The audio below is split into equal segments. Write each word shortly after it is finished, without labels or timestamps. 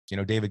You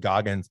know, David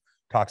Goggins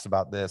talks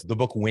about this. The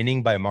book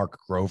Winning by Mark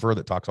Grover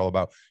that talks all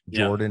about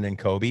Jordan and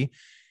Kobe.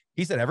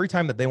 He said every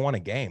time that they won a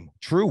game,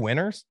 true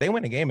winners, they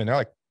win a game and they're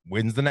like,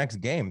 wins the next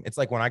game. It's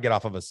like when I get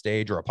off of a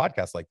stage or a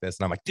podcast like this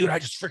and I'm like, dude, I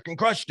just freaking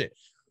crushed it.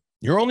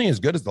 You're only as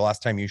good as the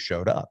last time you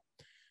showed up.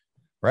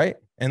 Right.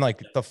 And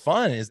like the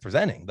fun is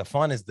presenting. The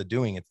fun is the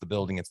doing. It's the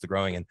building. It's the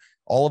growing. And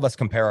all of us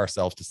compare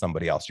ourselves to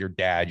somebody else, your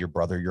dad, your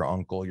brother, your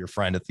uncle, your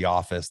friend at the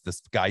office,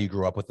 this guy you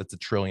grew up with that's a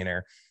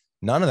trillionaire.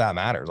 None of that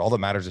matters. All that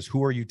matters is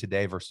who are you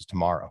today versus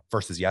tomorrow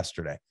versus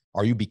yesterday?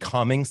 Are you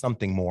becoming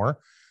something more?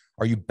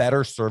 Are you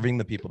better serving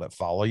the people that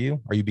follow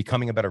you? Are you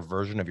becoming a better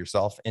version of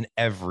yourself in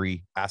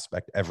every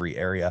aspect, every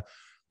area?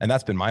 And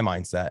that's been my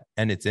mindset.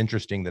 And it's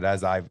interesting that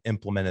as I've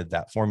implemented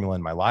that formula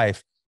in my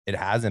life, it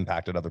has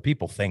impacted other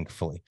people,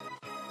 thankfully.